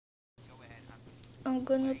I'm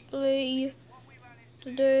gonna play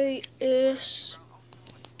today is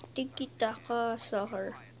Tiki Taka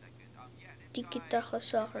soccer. Tiki Taka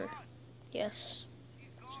soccer. Yes.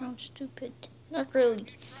 Sounds stupid. Not really,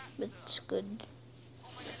 but it's good.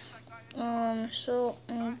 So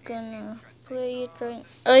I'm gonna play it right.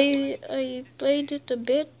 I played it a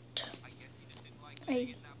bit.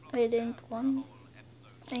 I I didn't won.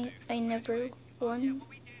 I never won.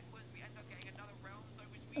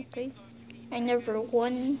 Okay. I never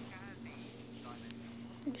won.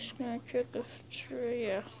 Just gonna check if it's true.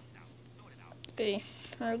 Yeah. Okay.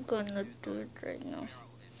 I'm gonna do it right now.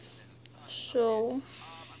 So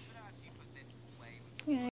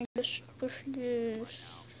yeah, just push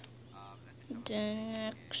this. Then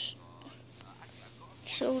next.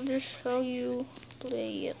 So this is how you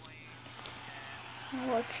play it.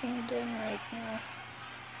 I'm watching them right now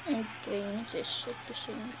and playing this at the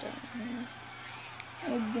same time.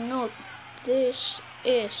 And note, this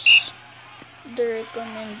is the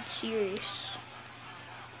recommended series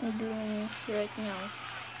I'm doing right now.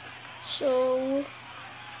 So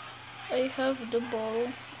I have the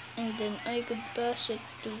ball and then I could pass it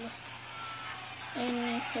to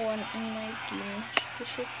anyone in my team.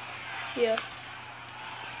 Yeah.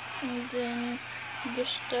 And then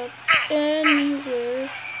just tap anywhere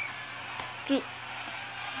to.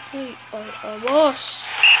 They are a boss.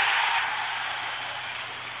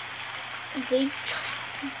 They just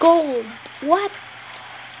gold. What?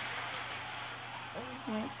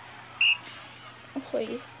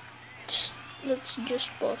 Okay. Let's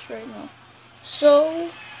just pause right now. So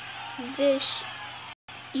this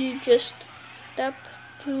you just tap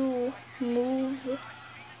to move.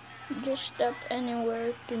 Just tap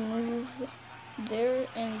anywhere to move there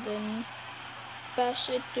and then pass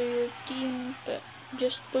it to your team.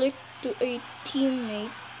 Just click to a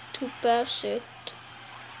teammate to pass it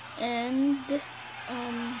and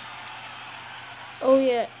oh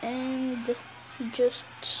yeah, and just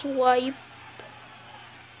swipe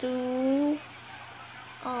to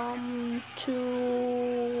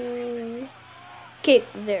kick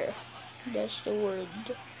there. That's the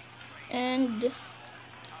word. And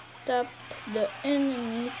tap the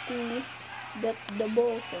enemy to get the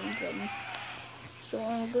ball from them. So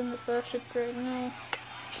I'm gonna pass it right now.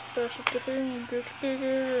 Just pass it to him, just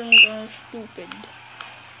bigger and stupid.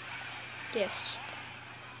 Yes.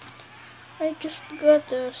 I just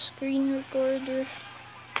got a screen recorder.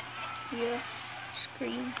 Yeah,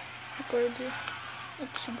 screen recorder.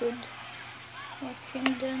 It's good.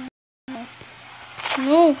 Watching them.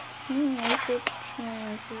 No, I put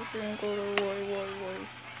my screen recorder. Why?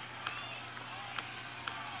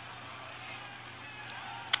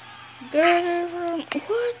 Get it from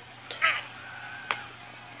what?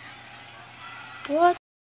 What?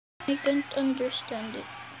 I can't understand it.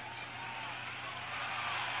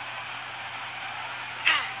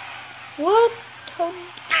 What? How did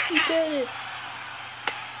you get it?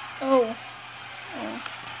 Oh.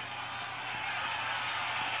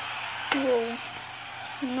 Whoa.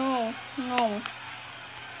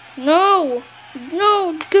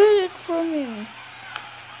 No, get it from him.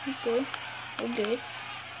 Okay.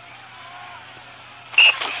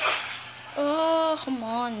 Oh, come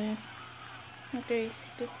on. Okay,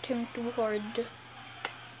 kicked him too hard.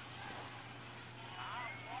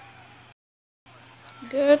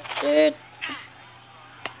 Get it.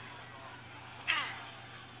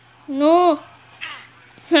 No.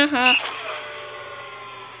 Haha.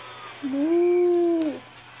 Boo.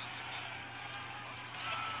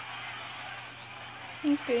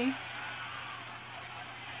 Okay.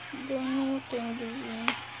 Don't know what I'm doing.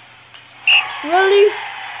 Really?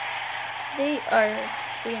 They are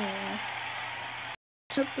winning.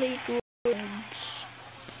 To play two rounds.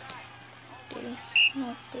 Okay.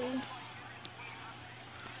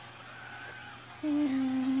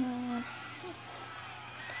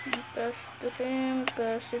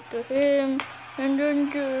 Pass it to him, and then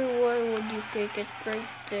why would you kick it right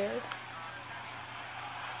there?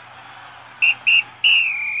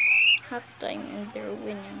 Halftime and they're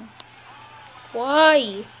winning.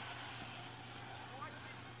 Why?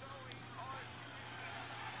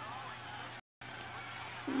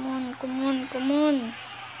 Come on.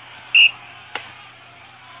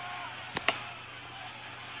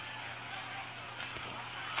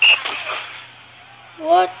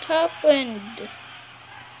 What happened?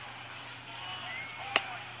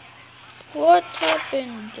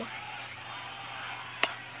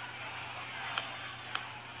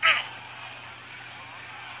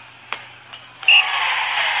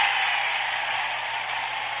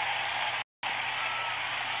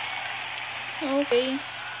 Okay.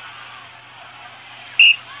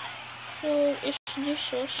 So is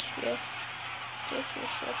this us? Yeah, this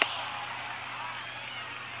is us.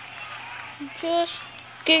 Just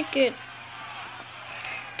kick it.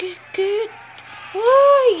 Kick it.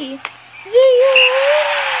 Why? They are winning.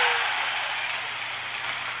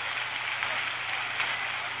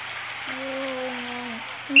 Oh man,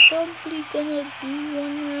 I'm probably gonna do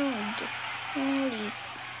one round. Only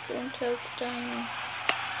don't have time.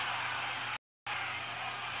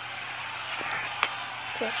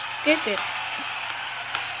 Just kick it.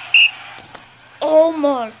 Oh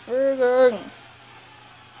my friggin'.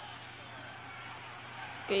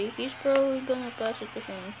 Okay, he's probably gonna pass it to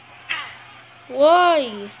him.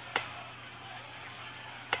 Why?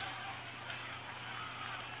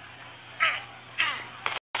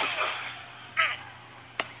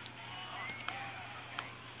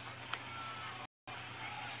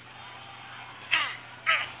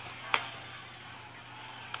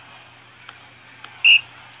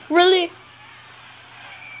 Really?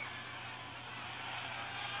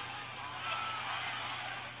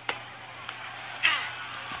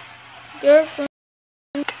 Go from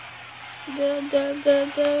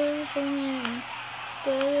go from him.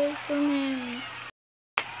 Go from him.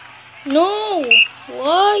 No!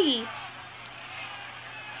 Why?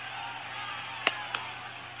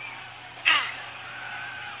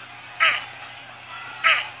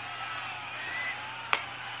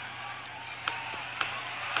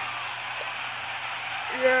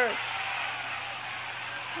 Yes.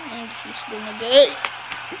 And he's gonna get it.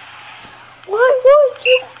 Why would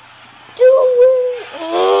you do it?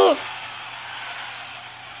 Oh!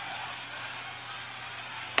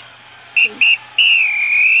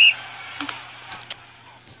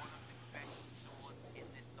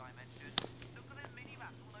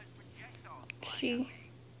 See,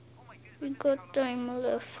 we got time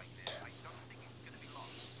left.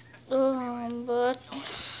 But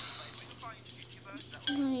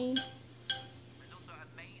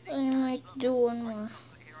I might do one more.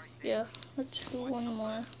 Yeah, let's do one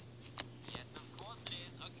more.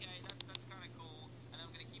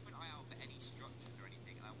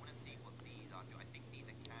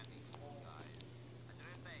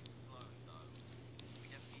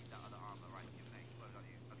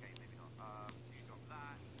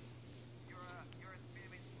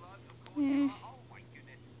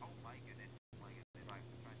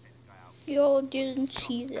 Y'all didn't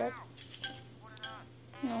see that.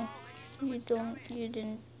 No, you don't. You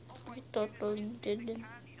didn't. You totally didn't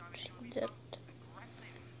see that.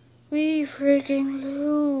 We freaking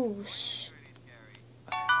lose.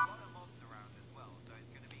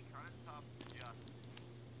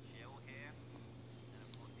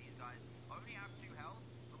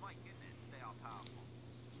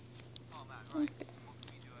 Okay.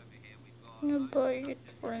 I'm gonna buy it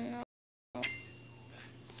for now.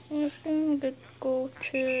 I think that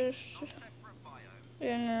coaches,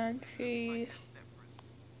 energy,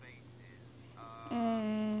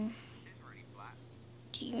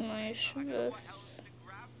 teammates,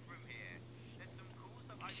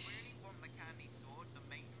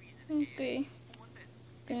 okay.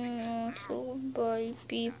 Can also buy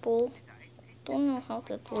people. Don't know how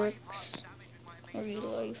that works in real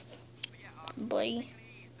life. Buy.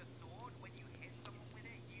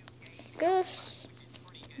 Guess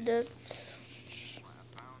that.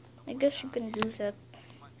 I guess you can do that.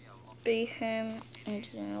 Pay him and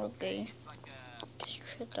then okay.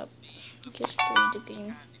 Just shut up. Just play the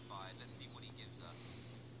game.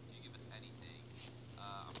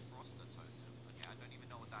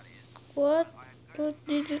 What? What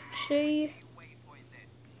did it say?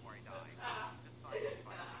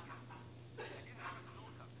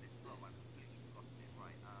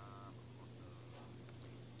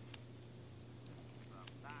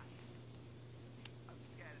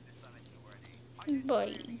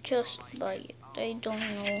 Buy. Just buy it. I don't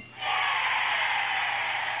know.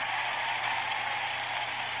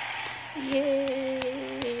 Yay!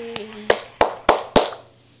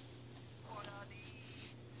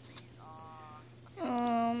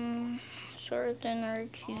 Sort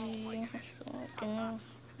energy. So I can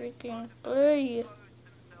freaking play.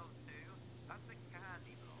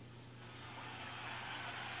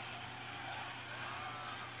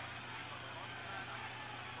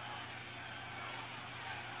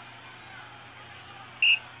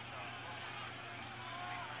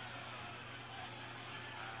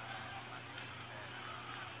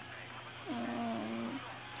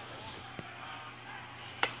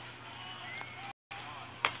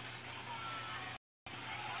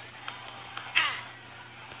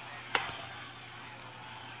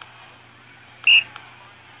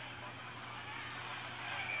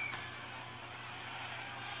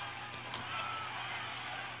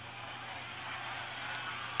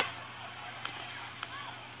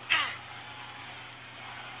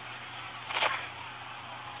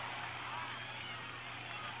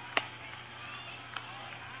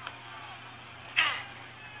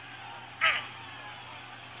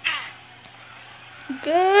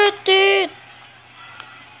 Get it!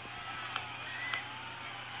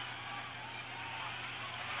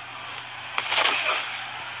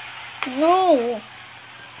 No!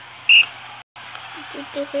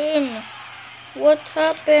 Get to him! What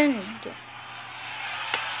happened?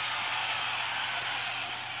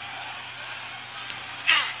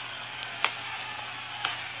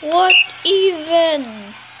 What even?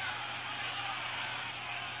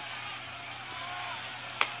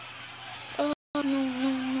 Oh, no, no,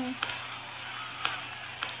 no.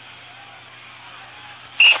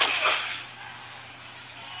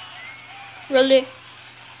 Really?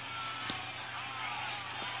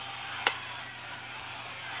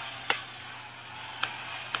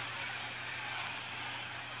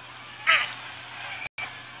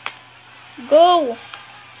 Go!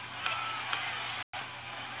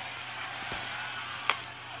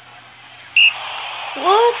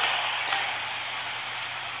 What?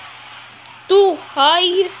 Too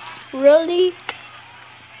high? Really?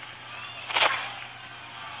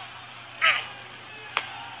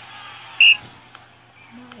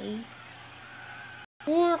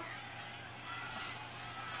 My.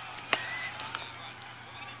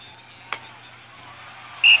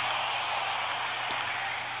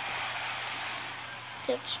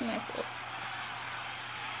 That's my fault.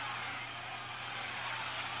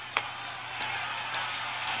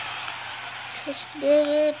 Just get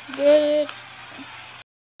it, get it.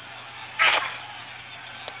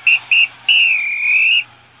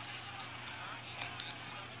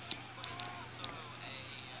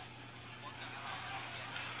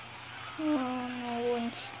 Oh, no one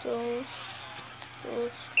still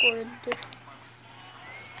scored.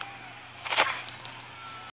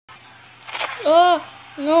 Oh,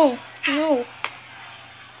 no, no.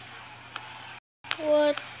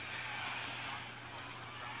 What?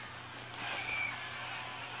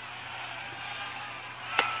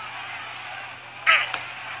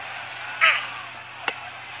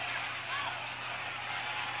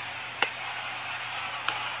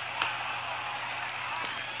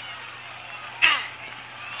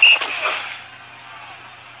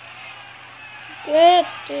 Get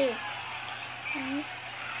it.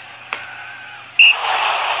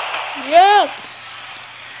 Yes!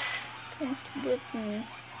 Can't get me.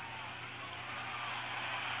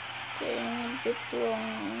 Staying a bit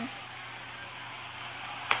long.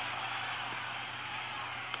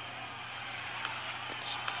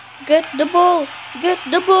 Get the ball! Get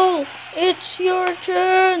the ball! It's your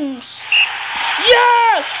chance!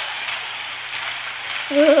 Yes!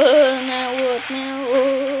 Now what? Now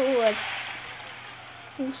what?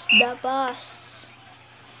 Who's the boss?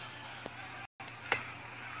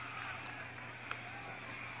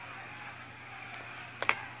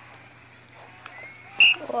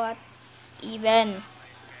 What even?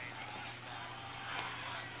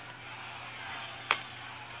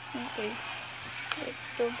 Okay. Get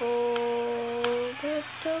the ball. Get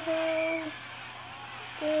the ball.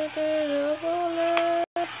 Get the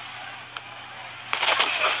ball.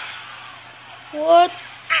 What?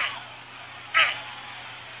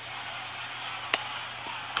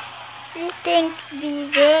 You can't do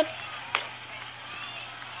that.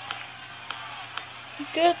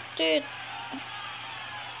 Get it.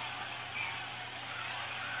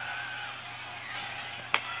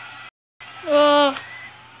 Ah.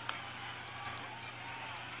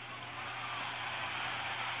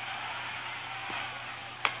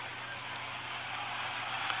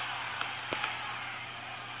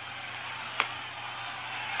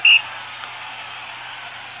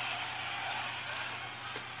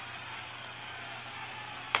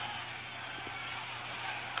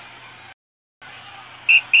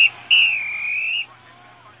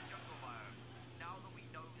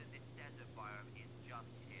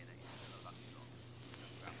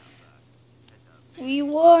 We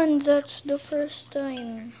won, that's the first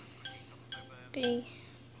time. Okay.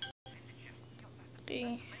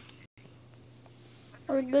 Okay.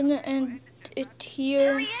 We're gonna end it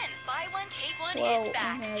here. Wow,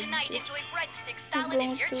 Tonight, enjoy breadsticks, we're salad, going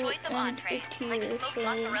and your to choice of end entrees, it like here. a smoked So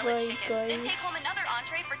mozzarella bye chicken. guys. Then take home another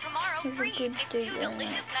entree for tomorrow Have a free. good It's day two and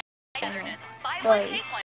delicious night. Buy one, bye. take one.